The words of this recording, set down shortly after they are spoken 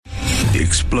The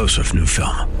explosive new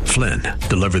film, Flynn,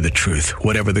 deliver the truth,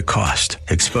 whatever the cost,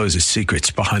 exposes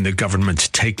secrets behind the government's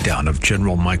takedown of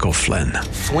General Michael Flynn.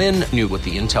 Flynn knew what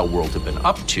the intel world had been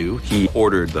up to. He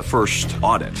ordered the first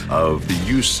audit of the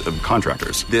use of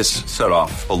contractors. This set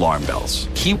off alarm bells.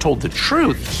 He told the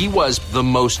truth. He was the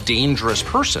most dangerous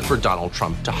person for Donald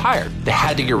Trump to hire. They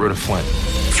had to get rid of Flynn.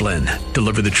 Flynn,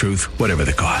 deliver the truth, whatever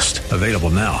the cost. Available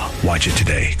now. Watch it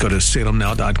today. Go to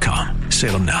salemnow.com.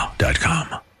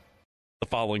 salemnow.com. The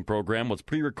following program was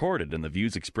pre-recorded, and the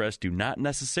views expressed do not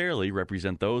necessarily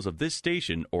represent those of this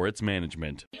station or its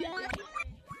management.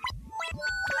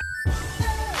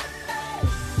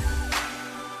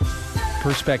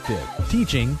 Perspective,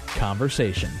 teaching,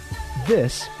 conversation.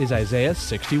 This is Isaiah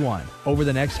 61. Over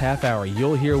the next half hour,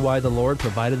 you'll hear why the Lord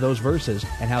provided those verses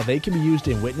and how they can be used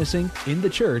in witnessing, in the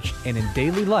church, and in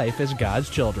daily life as God's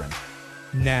children.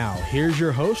 Now, here's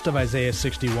your host of Isaiah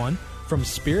 61, from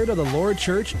Spirit of the Lord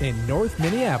Church in North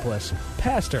Minneapolis,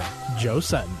 Pastor Joe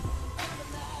Sutton.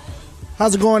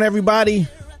 How's it going, everybody?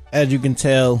 As you can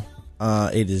tell,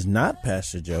 it is not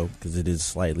Pastor Joe, because it is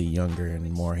slightly younger and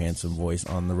more handsome voice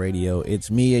on the radio. It's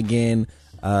me again,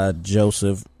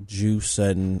 Joseph Jew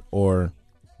Sutton, or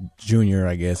Junior,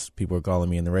 I guess people are calling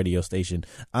me in the radio station.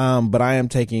 But I am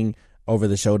taking over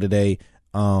the show today.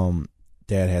 Dad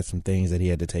had some things that he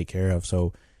had to take care of,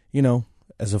 so, you know,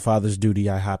 as a father's duty,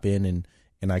 I hop in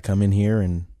and I come in here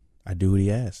and I do what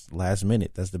he asks. Last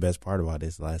minute. That's the best part about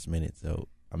this, last minute. So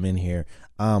I'm in here.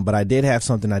 But I did have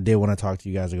something I did want to talk to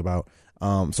you guys about.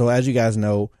 So as you guys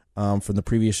know, from the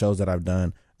previous shows that I've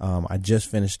done, I just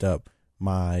finished up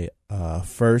my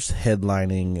first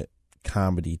headlining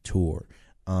comedy tour.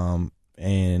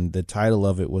 And the title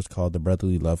of it was called the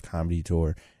Brotherly Love Comedy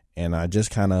Tour. And I just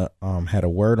kind of had a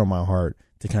word on my heart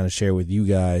to kind of share with you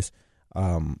guys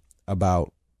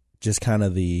about just kind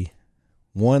of the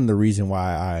reason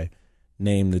why I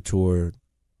named the tour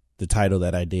the title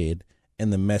that I did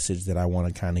and the message that I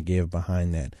want to kind of give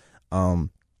behind that.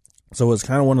 So it's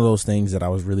kind of one of those things that I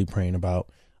was really praying about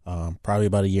probably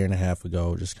about a year and a half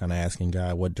ago, just kind of asking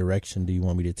God, what direction do you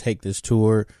want me to take this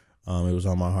tour? It was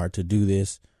on my heart to do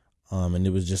this. And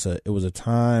it was just it was a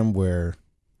time where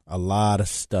a lot of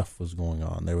stuff was going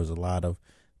on. There was a lot of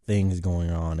things going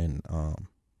on. And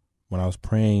when I was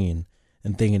praying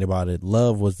and thinking about it,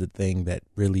 love was the thing that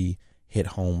really hit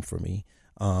home for me.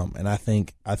 And I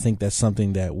think that's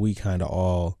something that we kind of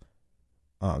all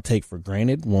take for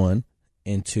granted, one,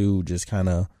 and two, just kind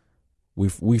of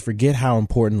we forget how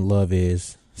important love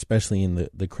is, especially in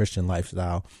the Christian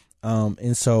lifestyle. And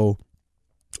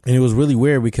it was really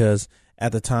weird because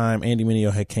at the time Andy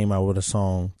Mineo had came out with a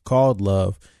song called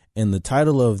Love, and the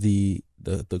title of the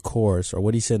chorus, or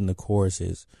what he said in the chorus,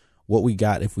 is what we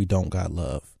got if we don't got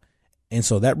love. And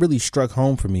so that really struck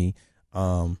home for me.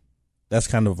 That's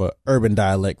kind of a urban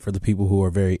dialect for the people who are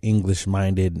very English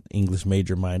minded, English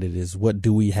major minded, is what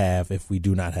do we have if we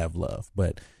do not have love?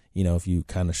 But, you know, if you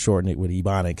kind of shorten it with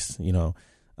Ebonics, you know,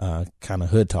 kind of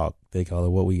hood talk, they call it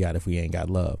what we got if we ain't got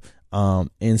love.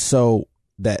 And so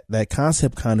that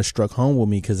concept kind of struck home with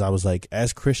me, because I was like,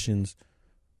 as Christians,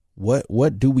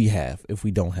 what do we have if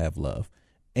we don't have love?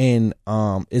 And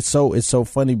it's so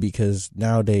funny because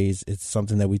nowadays it's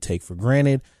something that we take for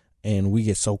granted, and we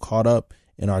get so caught up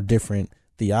in our different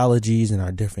theologies and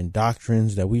our different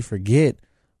doctrines that we forget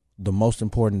the most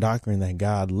important doctrine that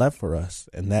God left for us,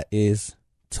 and that is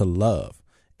to love.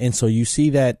 And so you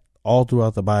see that all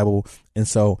throughout the Bible. And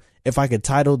so if I could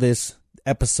title this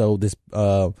episode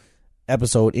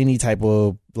any type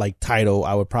of like title,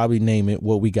 I would probably name it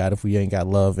What We Got If We Ain't Got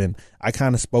Love. And I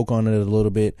kind of spoke on it a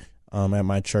little bit at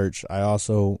my church. I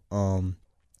also,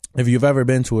 if you've ever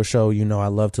been to a show, you know I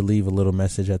love to leave a little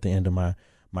message at the end of my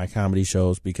comedy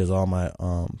shows, because all my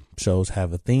shows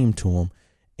have a theme to them.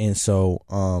 And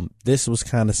so this was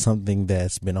kind of something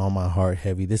that's been on my heart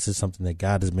heavy. This is something that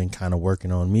God has been kind of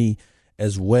working on me,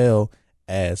 as well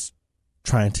as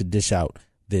trying to dish out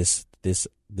this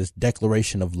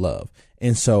declaration of love.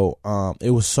 And so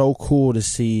it was so cool to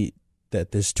see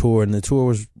that this tour, and the tour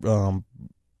was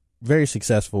very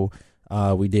successful.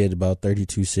 We did about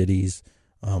 32 cities.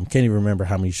 Can't even remember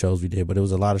how many shows we did, but it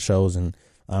was a lot of shows, and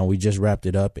we just wrapped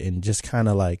it up. And just kind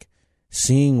of like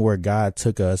seeing where God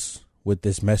took us with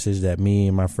this message that me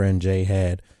and my friend Jay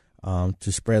had,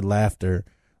 to spread laughter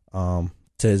to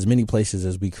as many places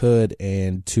as we could,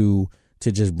 and to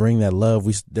just bring that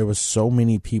love. There was so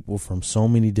many people from so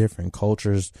many different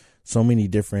cultures, so many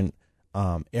different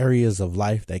areas of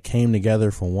life that came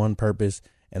together for one purpose,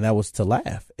 and that was to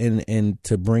laugh and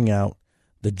to bring out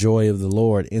the joy of the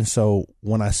Lord. And so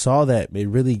when I saw that, it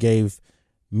really gave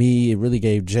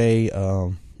Jay,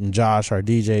 and Josh, our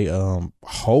DJ,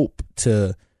 hope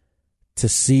to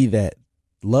see that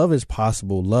love is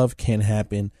possible, love can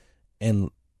happen, and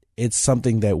it's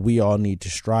something that we all need to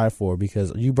strive for,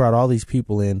 because you brought all these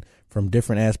people in from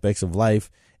different aspects of life,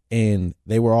 and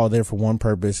they were all there for one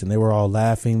purpose, and they were all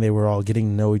laughing, they were all getting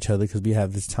to know each other, because we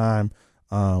have this time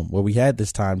we had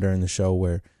this time during the show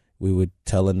where we would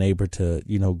tell a neighbor to,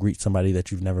 greet somebody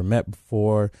that you've never met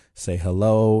before, say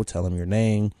hello, tell them your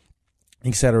name,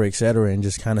 et cetera, and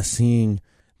just kind of seeing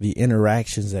the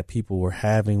interactions that people were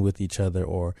having with each other,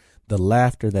 or the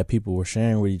laughter that people were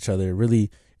sharing with each other.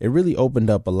 It really opened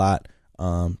up a lot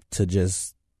to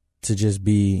just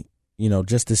be,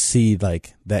 just to see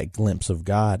like that glimpse of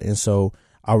God. And so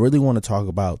I really want to talk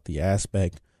about the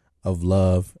aspect of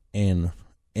love and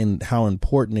how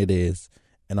important it is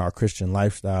in our Christian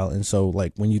lifestyle. And so,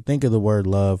 like, when you think of the word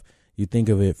love, you think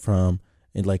of it from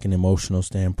like an emotional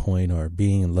standpoint, or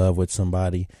being in love with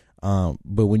somebody. But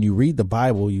when you read the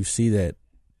Bible, you see that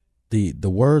the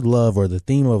word love, or the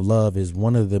theme of love, is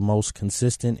one of the most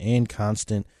consistent and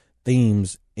constant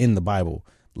themes in the Bible.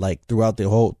 Like throughout the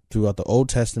Old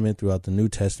Testament, throughout the New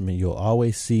Testament, you'll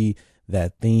always see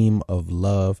that theme of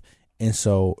love. And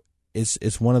so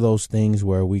it's one of those things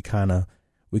where we kind of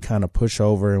push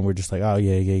over, and we're just like, oh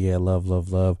yeah, love.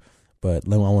 But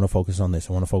I want to focus on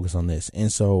this.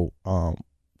 And so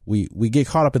we get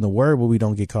caught up in the word, but we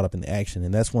don't get caught up in the action.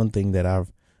 And that's one thing that I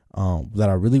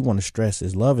really want to stress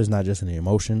is love is not just an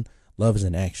emotion. Love is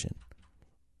an action.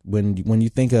 When you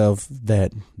think of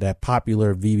that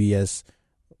popular VBS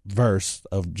verse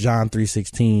of John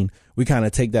 3:16, we kind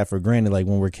of take that for granted. Like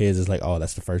when we're kids, it's like, oh,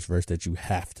 that's the first verse that you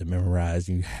have to memorize.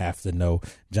 You have to know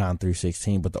John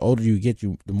 3:16. But the older you get,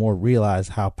 the more realize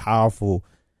how powerful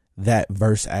that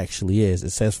verse actually is. It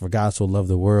says, for God so loved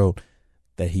the world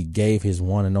that he gave his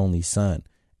one and only son.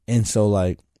 And so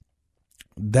like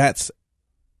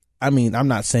I'm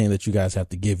not saying that you guys have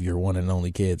to give your one and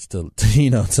only kids to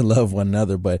love one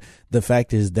another, but the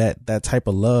fact is that type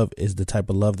of love is the type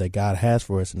of love that God has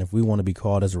for us. And if we want to be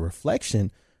called as a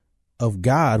reflection of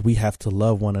God, we have to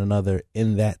love one another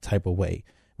in that type of way.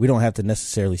 We don't have to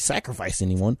necessarily sacrifice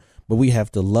anyone, but we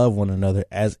have to love one another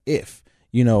as if,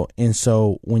 and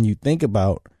so when you think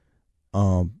about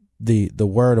the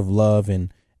word of love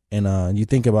and you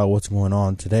think about what's going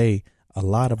on today, a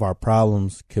lot of our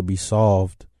problems could be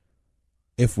solved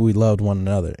if we loved one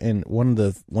another. And one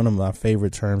of my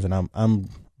favorite terms, and I'm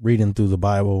reading through the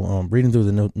Bible, reading through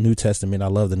the New Testament. I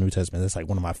love the New Testament. That's like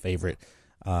one of my favorite.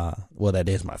 Well, that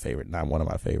is my favorite, not one of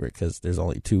my favorite, because there's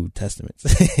only 2 testaments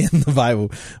in the Bible.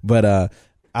 But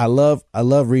I love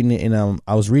reading it. And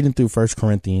I was reading through 1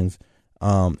 Corinthians,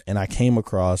 and I came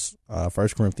across 1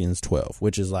 Corinthians 12,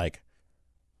 which is like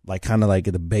kind of like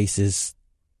the basis,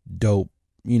 dope,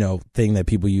 thing that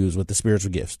people use with the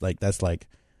spiritual gifts. Like that's like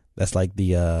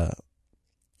the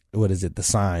what is it? The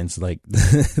signs, like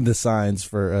the signs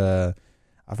for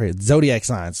I forget, zodiac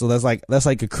signs. So that's like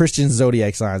a Christian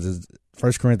zodiac signs is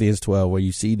 1 Corinthians 12, where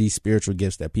you see these spiritual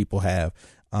gifts that people have.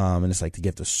 And it's like the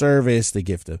gift of service, the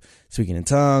gift of speaking in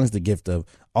tongues, the gift of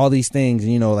all these things.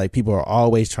 Like people are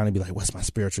always trying to be like, what's my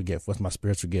spiritual gift? What's my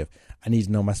spiritual gift? I need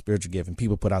to know my spiritual gift. And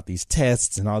people put out these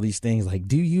tests and all these things like,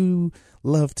 do you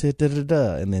love to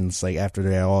da-da-da? And then it's like,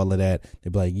 after all of that,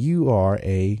 they'd be like, you are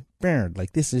a parent.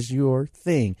 Like, this is your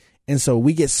thing. And so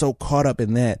we get so caught up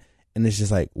in that. And it's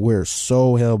just like, we're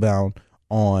so hellbound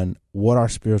on what our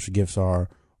spiritual gifts are.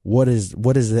 What is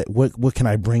that? What can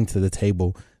I bring to the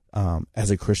table? As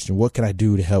a Christian, what can I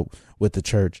do to help with the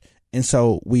church? And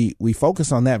so we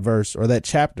focus on that verse or that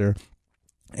chapter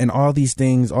and all these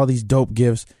things, all these dope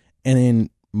gifts. And then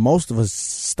most of us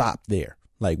stop there.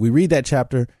 Like we read that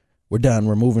chapter, we're done.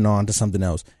 We're moving on to something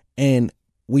else. And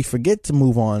we forget to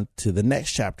move on to the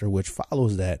next chapter, which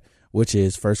follows that, which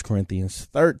is 1 Corinthians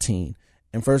 13.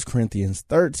 And 1 Corinthians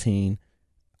 13,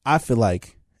 I feel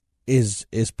like is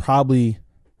probably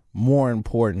more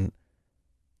important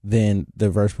than the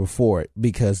verse before it,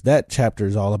 because that chapter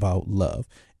is all about love.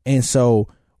 And so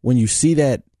when you see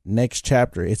that next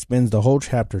chapter, it spends the whole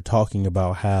chapter talking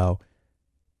about how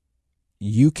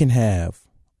you can have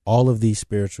all of these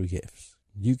spiritual gifts.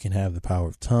 You can have the power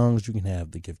of tongues. You can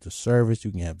have the gift of service.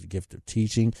 You can have the gift of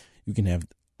teaching. You can have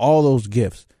all those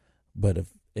gifts. But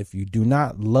if you do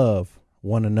not love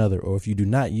one another, or if you do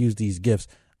not use these gifts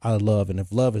out of love, and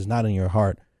if love is not in your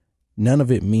heart, none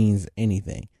of it means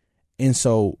anything. And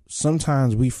so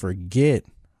sometimes we forget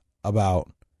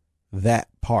about that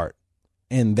part,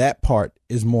 and that part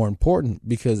is more important,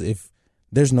 because if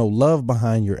there's no love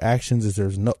behind your actions, if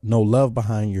there's no love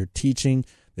behind your teaching,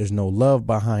 there's no love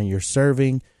behind your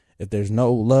serving, if there's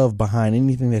no love behind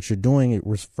anything that you're doing, it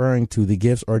referring to the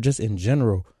gifts or just in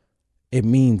general, it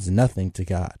means nothing to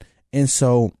God. And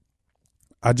so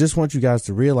I just want you guys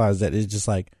to realize that it's just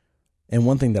like, and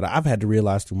one thing that I've had to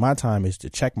realize through my time is to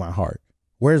check my heart.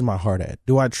 Where's my heart at?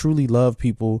 Do I truly love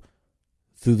people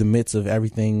through the midst of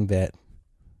everything that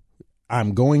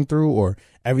I'm going through or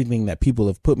everything that people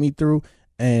have put me through?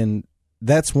 And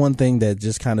that's one thing that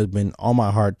just kind of been on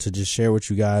my heart to just share with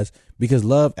you guys, because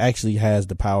love actually has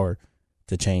the power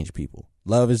to change people.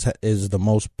 Love is the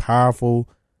most powerful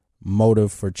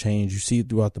motive for change. You see it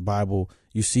throughout the Bible.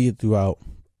 You see it throughout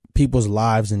people's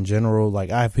lives in general.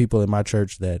 Like, I have people in my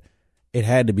church that it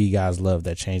had to be God's love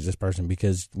that changed this person,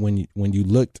 because when you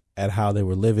looked at how they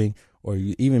were living, or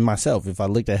even myself, if I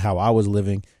looked at how I was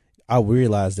living, I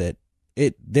realized that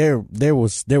there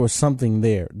was something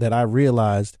there that I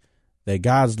realized that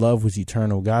God's love was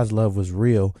eternal. God's love was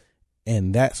real.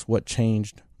 And that's what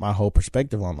changed my whole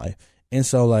perspective on life. And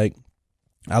so, like,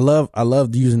 I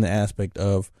love using the aspect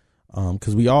of,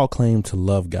 because we all claim to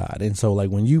love God. And so, like,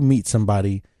 when you meet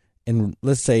somebody, and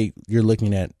let's say you're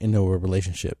looking at into a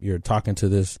relationship, you're talking to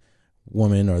this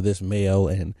woman or this male,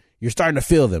 and you're starting to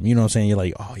feel them, you know what I'm saying? You're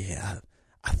like, oh yeah,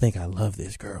 I think I love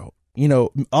this girl. You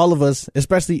know, all of us,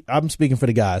 especially, I'm speaking for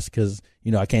the guys, because,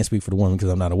 you know, I can't speak for the woman because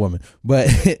I'm not a woman, but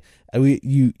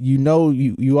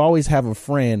you always have a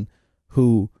friend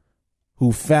who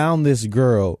found this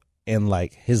girl, and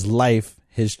like his life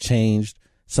has changed.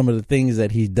 Some of the things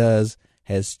that he does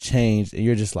has changed, and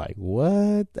you're just like,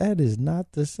 what? That is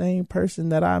not the same person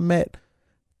that I met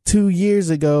 2 years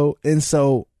ago. And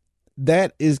so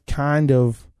that is kind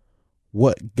of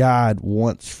what God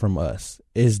wants from us,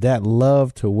 is that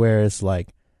love, to where it's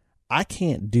like, I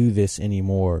can't do this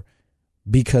anymore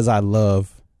because I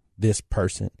love this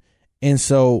person. And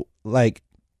so, like,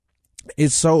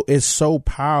 it's so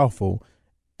powerful.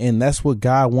 And that's what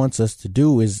God wants us to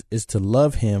do, is to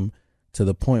love him to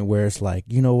the point where it's like,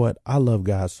 you know what? I love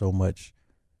God so much,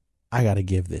 I got to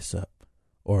give this up.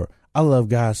 Or I love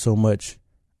God so much,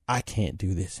 I can't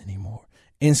do this anymore.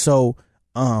 And so,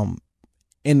 and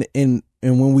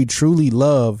when we truly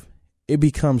love, it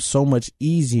becomes so much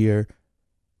easier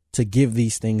to give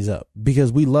these things up,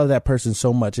 because we love that person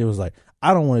so much. It was like,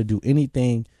 I don't want to do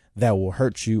anything that will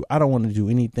hurt you. I don't want to do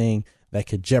anything that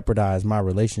could jeopardize my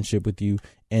relationship with you.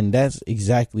 And that's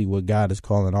exactly what God is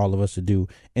calling all of us to do.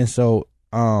 And so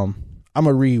I'm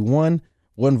gonna read one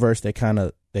verse that kind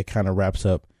of wraps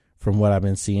up from what I've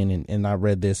been seeing. And I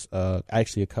read this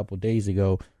actually a couple days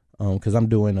ago, because I'm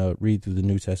doing a read through the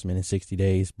New Testament in 60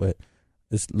 days, but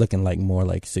it's looking like more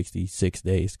like 66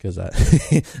 days, because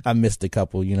I missed a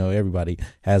couple. You know, everybody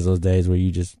has those days where you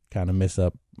just kind of miss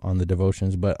up on the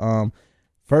devotions. But 1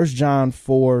 John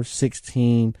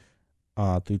 4:16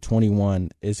 through 21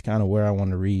 is kind of where I want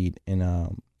to read,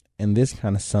 and this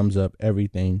kind of sums up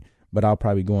everything, but I'll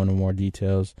probably go into more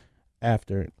details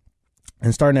after.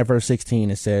 And starting at verse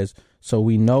 16, it says, so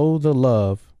we know the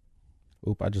love.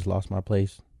 I just lost my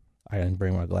place. I didn't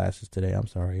bring my glasses today. I'm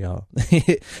sorry, y'all.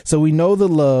 So we know the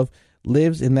love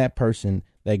lives in that person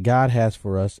that God has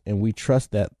for us, and we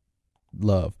trust that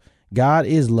love. God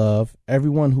is love.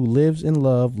 Everyone who lives in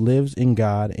love lives in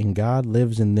God, and God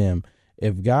lives in them.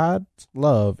 If God's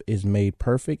love is made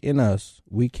perfect in us,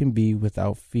 we can be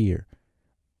without fear.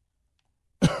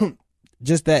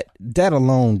 Just that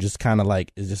alone just kind of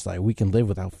like is just like, we can live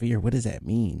without fear. What does that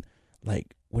mean?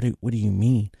 Like, what do you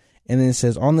mean? And then it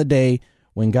says, on the day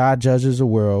when God judges the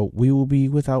world, we will be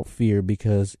without fear,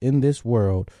 because in this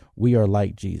world we are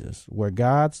like Jesus. Where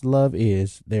God's love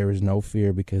is, there is no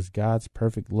fear, because God's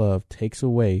perfect love takes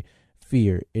away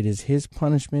fear. It is his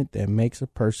punishment that makes a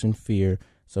person fear,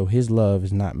 so his love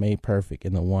is not made perfect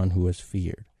in the one who is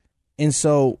feared. And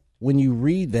so when you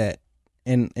read that,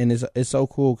 and it's so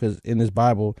cool, because in this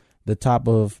Bible, the top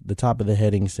of the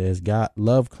heading says, God,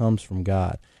 love comes from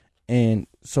God. And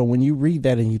so when you read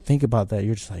that and you think about that,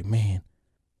 you're just like, man,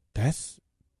 that's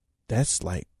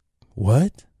like,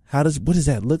 what? What does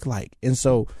that look like? And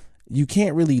so you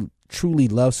can't really truly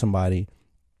love somebody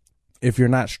if you're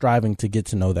not striving to get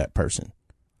to know that person,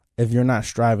 if you're not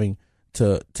striving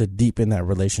to deepen that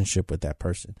relationship with that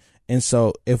person. And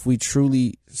so if we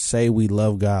truly say we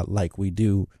love God like we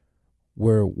do,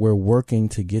 we're working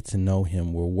to get to know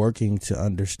him. We're working to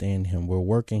understand him. We're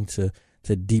working to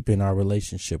deepen our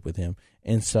relationship with him.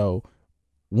 And so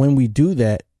when we do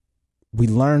that, we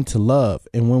learn to love.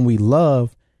 And when we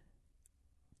love,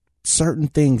 certain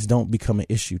things don't become an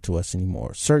issue to us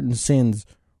anymore. Certain sins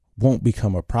won't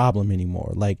become a problem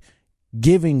anymore. Like,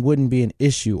 giving wouldn't be an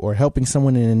issue, or helping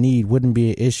someone in a need wouldn't be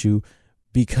an issue,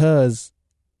 because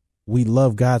we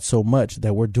love God so much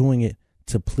that we're doing it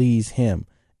to please him.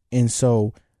 And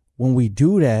so when we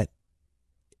do that,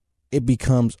 it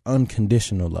becomes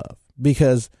unconditional love.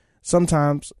 Because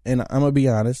sometimes, and I'm going to be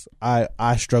honest,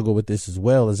 I struggle with this as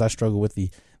well as I struggle with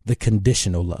the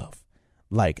conditional love.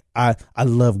 Like I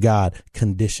love God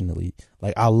conditionally.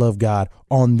 Like I love God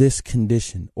on this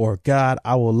condition, or God,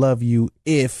 I will love you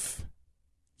if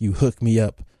you hook me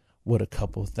up with a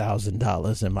couple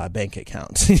 $1,000s in my bank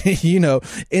account, you know?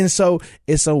 And so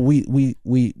we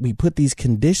put these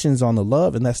conditions on the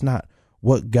love, and that's not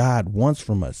what God wants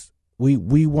from us. He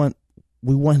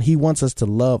wants us to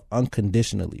love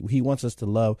unconditionally. He wants us to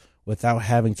love without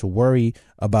having to worry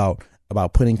about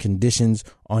putting conditions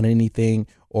on anything,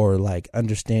 or like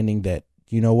understanding that,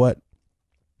 you know what?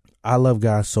 I love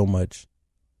God so much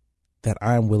that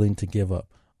I'm willing to give up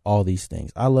all these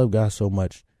things. I love God so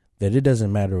much that it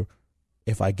doesn't matter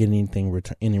if I get anything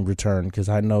in return, because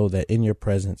I know that in your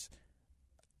presence,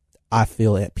 I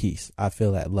feel at peace. I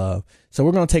feel at love. So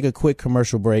we're going to take a quick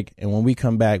commercial break. And when we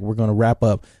come back, we're going to wrap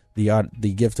up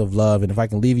the gift of love. And if I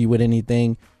can leave you with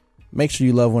anything, make sure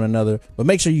you love one another, but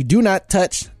make sure you do not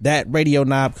touch that radio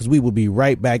knob, because we will be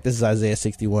right back. This is Isaiah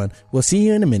 61. We'll see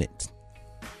you in a minute.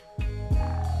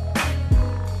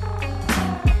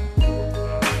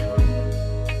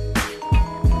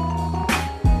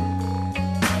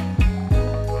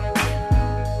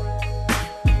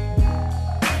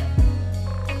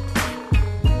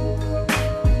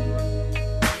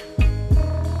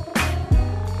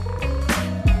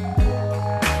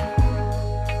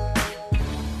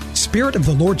 Spirit of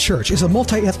the Lord Church is a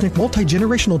multi-ethnic,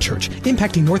 multi-generational church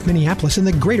impacting North Minneapolis and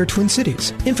the greater Twin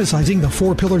Cities, emphasizing the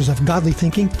 4 pillars of godly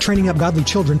thinking, training up godly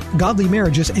children, godly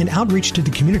marriages, and outreach to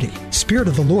the community. Spirit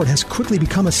of the Lord has quickly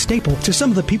become a staple to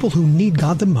some of the people who need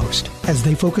God the most. As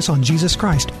they focus on Jesus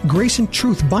Christ, grace and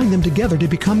truth bind them together to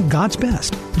become God's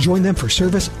best. Join them for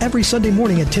service every Sunday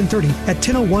morning at 10:30 at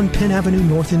 1001 Penn Avenue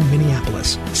North in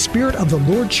Minneapolis. Spirit of the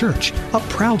Lord Church, a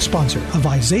proud sponsor of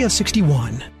Isaiah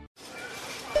 61.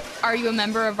 Are you a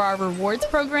member of our rewards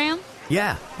program?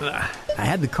 Yeah, I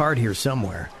had the card here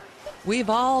somewhere. We've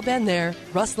all been there,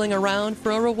 rustling around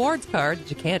for a rewards card that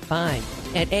you can't find.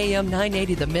 At AM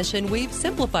 980 The Mission, we've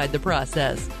simplified the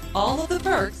process. All of the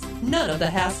perks, none of the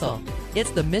hassle.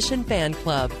 It's the Mission Fan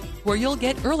Club, where you'll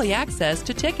get early access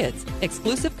to tickets,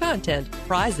 exclusive content,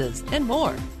 prizes, and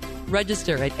more.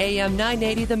 Register at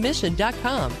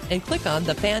am980themission.com and click on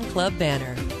the Fan Club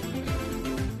banner.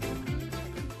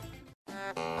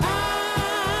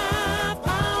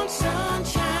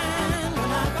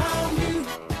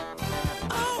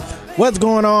 What's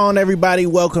going on, everybody?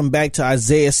 Welcome back to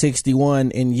Isaiah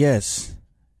 61. And yes,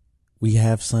 we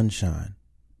have sunshine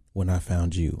when I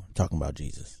found you. I'm talking about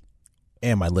Jesus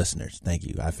and my listeners. Thank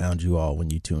you. I found you all when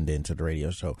you tuned into the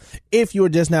radio show. If you're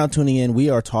just now tuning in,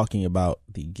 we are talking about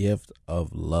the gift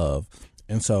of love.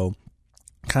 And so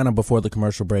kind of before the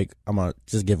commercial break, I'm going to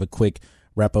just give a quick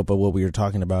wrap up of what we were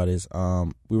talking about. Is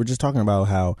we were just talking about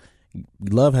how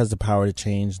love has the power to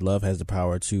change. Love has the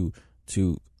power to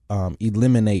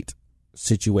eliminate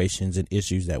situations and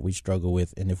issues that we struggle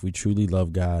with. And if we truly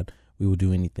love God, we will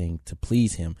do anything to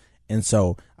please him. And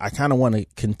so I kind of want to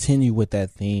continue with that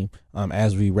theme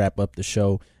as we wrap up the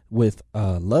show with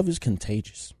love is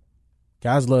contagious.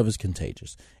 God's love is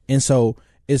contagious. And so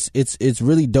it's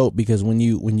really dope, because when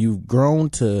you've grown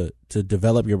to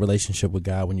develop your relationship with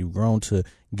God, when you've grown to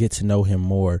get to know him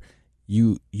more,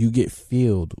 you get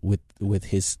filled with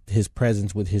his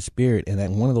presence, with his spirit. And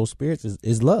that one of those spirits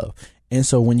is love. And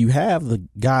so when you have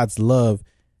God's love,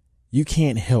 you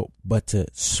can't help but to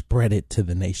spread it to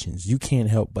the nations. You can't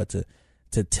help but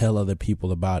to tell other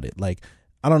people about it. Like,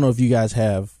 I don't know if you guys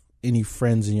have any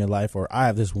friends in your life, or I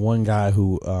have this one guy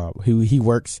who he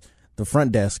works the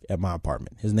front desk at my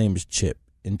apartment. His name is Chip,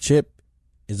 and Chip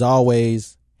is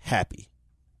always happy,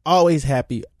 always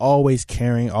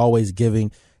caring, always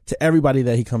giving to everybody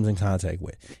that he comes in contact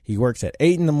with. He works at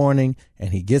 8 a.m. and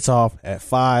he gets off at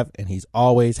 5, and he's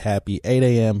always happy. 8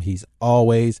 a.m. He's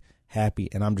always happy.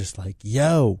 And I'm just like,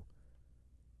 yo,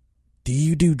 do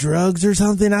you do drugs or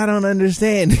something? I don't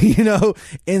understand, you know?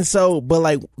 And so, but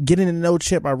like getting to know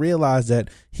Chip, I realized that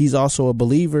he's also a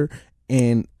believer,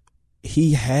 and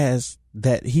he's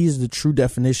the true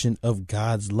definition of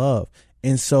God's love.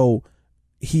 And so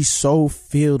he's so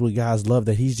filled with God's love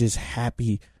that he's just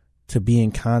happy to be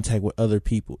in contact with other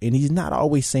people. And he's not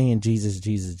always saying Jesus,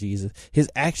 Jesus, Jesus. His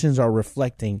actions are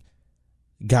reflecting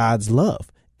God's love.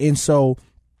 And so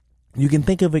you can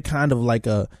think of it kind of like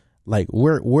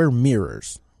we're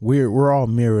mirrors. We're all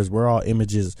mirrors. We're all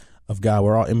images of God.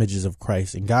 We're all images of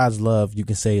Christ. And God's love, you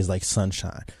can say, is like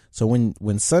sunshine. So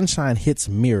when sunshine hits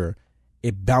mirror,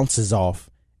 it bounces off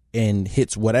and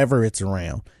hits whatever it's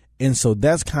around. And so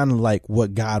that's kind of like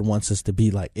what God wants us to be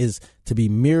like, is to be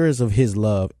mirrors of his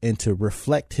love and to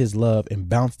reflect his love and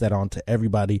bounce that on to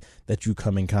everybody that you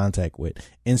come in contact with.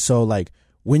 And so like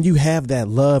when you have that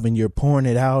love and you're pouring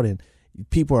it out and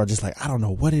people are just like, I don't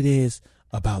know what it is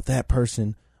about that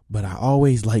person, but I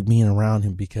always like being around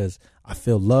him because I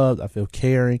feel loved, I feel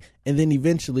caring. And then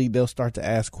eventually they'll start to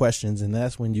ask questions. And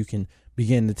that's when you can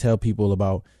begin to tell people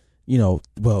about,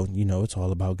 it's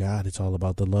all about God. It's all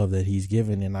about the love that he's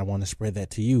given. And I want to spread that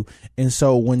to you. And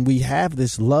so when we have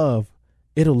this love,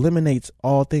 it eliminates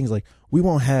all things. Like we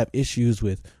won't have issues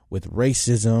with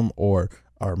racism or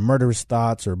murderous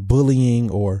thoughts or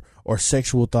bullying or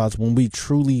sexual thoughts when we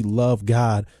truly love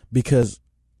God, because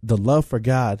the love for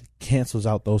God cancels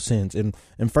out those sins. In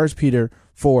 1 Peter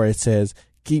 4, it says,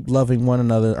 keep loving one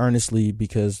another earnestly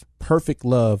because perfect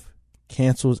love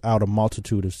cancels out a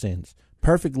multitude of sins.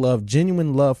 Perfect love,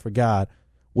 genuine love for God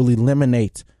will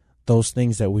eliminate those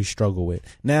things that we struggle with.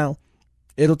 Now,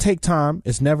 it'll take time.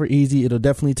 It's never easy. It'll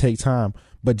definitely take time.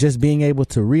 But just being able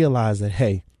to realize that,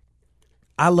 hey,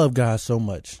 I love God so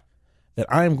much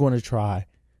that I am going to try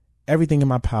everything in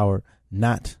my power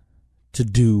not to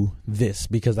do this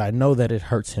because I know that it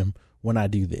hurts him when I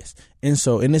do this. And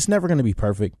it's never going to be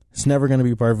perfect. It's never going to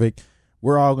be perfect.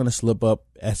 We're all going to slip up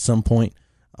at some point.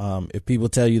 If people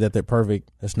tell you that they're perfect,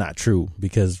 that's not true,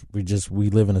 because we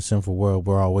live in a sinful world.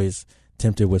 We're always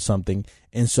tempted with something.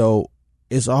 And so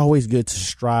it's always good to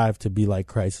strive to be like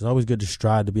Christ. It's always good to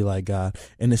strive to be like God.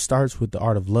 And it starts with the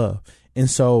art of love. And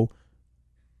so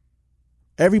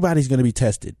everybody's going to be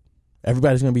tested.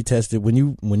 Everybody's going to be tested when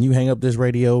you hang up this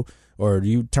radio or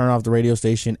you turn off the radio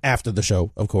station after the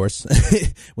show, of course.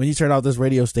 When you turn off this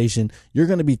radio station, you're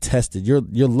going to be tested. Your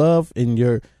love and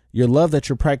your love that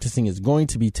you're practicing is going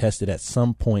to be tested at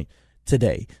some point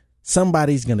today.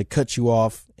 Somebody's going to cut you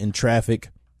off in traffic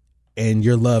and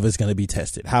your love is going to be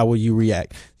tested. How will you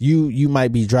react? You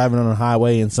might be driving on a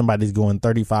highway and somebody's going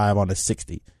 35 on a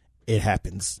 60. It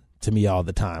happens to me all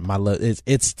the time. My love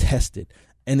it's tested.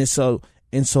 And so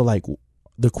like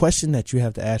the question that you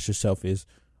have to ask yourself is,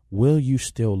 will you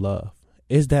still love?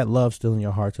 Is that love still in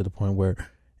your heart to the point where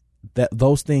that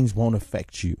those things won't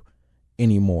affect you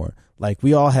anymore? Like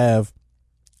we all have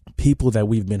people that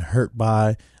we've been hurt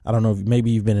by. I don't know,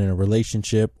 maybe you've been in a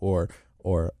relationship or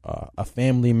a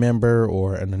family member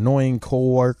or an annoying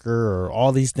coworker or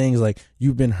all these things like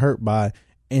you've been hurt by.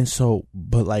 And so,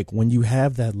 but like when you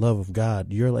have that love of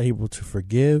God, you're able to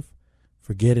forgive,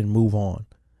 forget, and move on.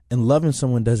 And loving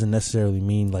someone doesn't necessarily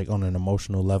mean like on an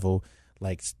emotional level,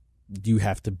 like you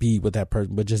have to be with that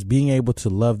person, but just being able to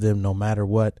love them no matter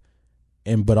what.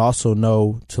 But also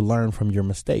know to learn from your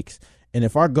mistakes. And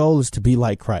if our goal is to be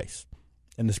like Christ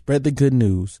and to spread the good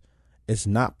news, it's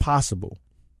not possible.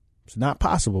 It's not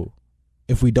possible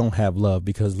if we don't have love,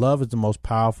 because love is the most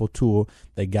powerful tool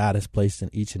that God has placed in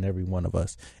each and every one of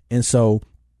us. And so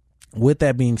with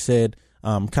that being said,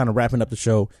 kind of wrapping up the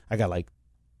show, I got like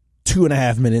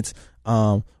 2.5 minutes.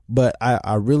 But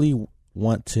I really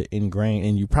want to ingrain,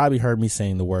 and you probably heard me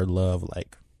saying the word love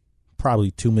like probably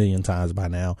 2 million times by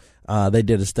now. They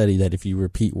did a study that if you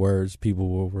repeat words, people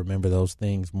will remember those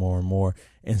things more and more.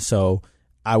 And so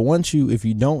I want you, if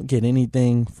you don't get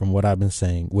anything from what I've been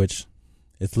saying, which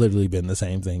it's literally been the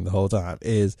same thing the whole time,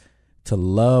 is to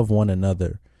love one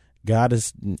another. God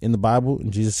is in the Bible,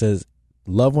 and Jesus says,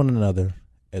 love one another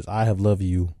as I have loved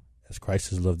you, as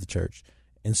Christ has loved the church.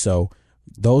 And so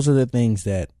those are the things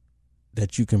that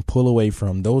you can pull away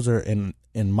from. Those are, in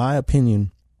my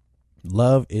opinion,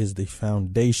 love is the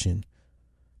foundation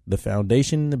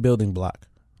and the building block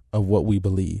of what we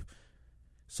believe.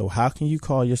 So how can you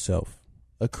call yourself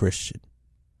a Christian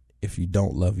if you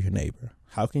don't love your neighbor?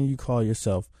 How can you call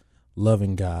yourself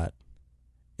loving God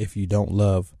if you don't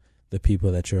love the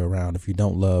people that you're around, if you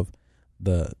don't love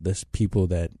the people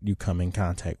that you come in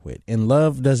contact with? And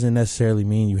love doesn't necessarily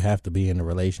mean you have to be in a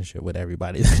relationship with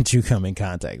everybody that you come in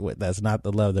contact with. That's not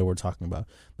the love that we're talking about.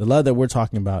 The love that we're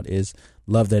talking about is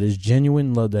love that is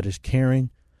genuine, love that is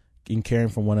caring, and caring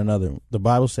for one another. The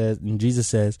Bible says, and Jesus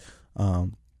says,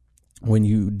 when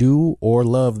you do or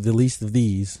love the least of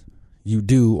these, you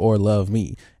do or love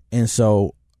me. And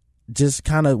so just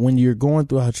kind of when you're going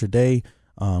throughout your day,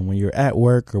 when you're at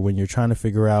work or when you're trying to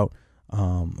figure out,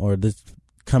 or this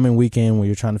coming weekend when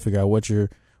you're trying to figure out what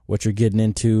you're getting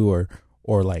into,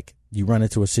 or like you run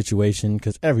into a situation,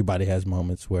 because everybody has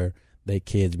moments where they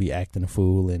kids be acting a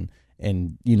fool,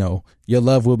 and you know, your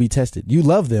love will be tested. You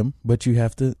love them, but you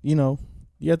have to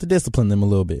discipline them a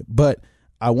little bit. But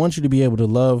I want you to be able to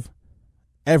love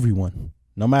everyone,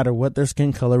 no matter what their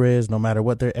skin color is, no matter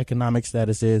what their economic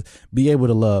status is. Be able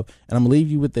to love. And I'm gonna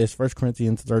leave you with this. 1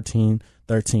 Corinthians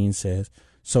 13:13 says,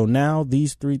 So now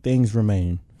these three things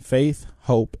remain: faith,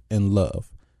 hope, and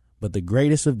love. But the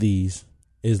greatest of these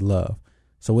is love.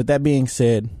 So with that being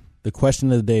said, the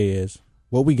question of the day is,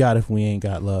 what we got if we ain't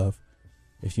got love?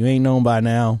 If you ain't known by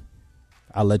now,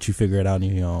 I'll let you figure it out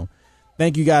on your own.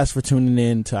 Thank you guys for tuning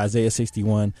in to Isaiah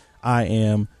 61. I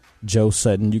am Joe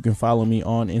Sutton. You can follow me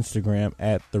on Instagram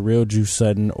at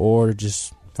TheRealJuiceSutton, or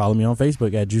just follow me on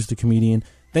Facebook at Juice the Comedian.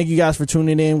 Thank you guys for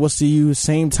tuning in. We'll see you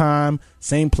same time,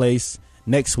 same place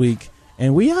next week.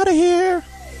 And we out of here.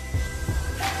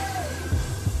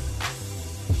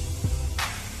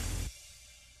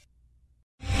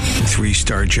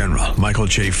 Three-star General Michael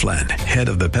J. Flynn, head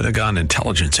of the Pentagon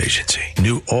Intelligence Agency,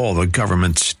 knew all the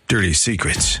government's dirty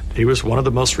secrets. He was one of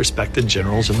the most respected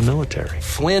generals in the military.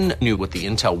 Flynn knew what the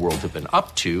intel world had been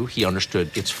up to. He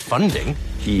understood its funding.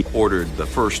 He ordered the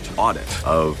first audit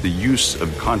of the use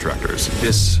of contractors.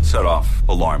 This set off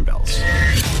alarm bells.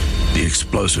 The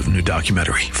explosive new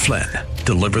documentary, Flynn,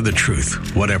 Deliver the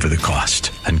Truth, Whatever the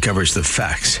Cost, uncovers the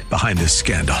facts behind this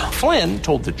scandal. Flynn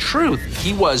told the truth.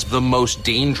 He was the most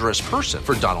dangerous person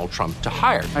for Donald Trump to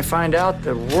hire. I find out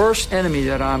the worst enemy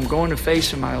that I'm going to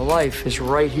face in my life is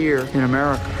right here in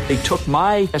America. They took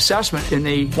my assessment and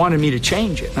they wanted me to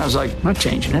change it. And I was like, I'm not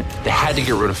changing it. They had to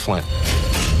get rid of Flynn.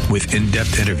 With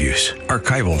in-depth interviews,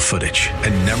 archival footage,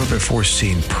 and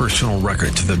never-before-seen personal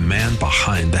records of the man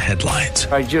behind the headlines.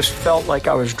 I just felt like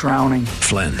I was drowning.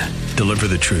 Flynn, Deliver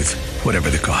the Truth, Whatever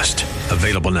the Cost.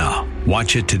 Available now.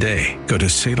 Watch it today. Go to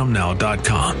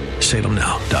salemnow.com.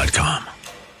 salemnow.com.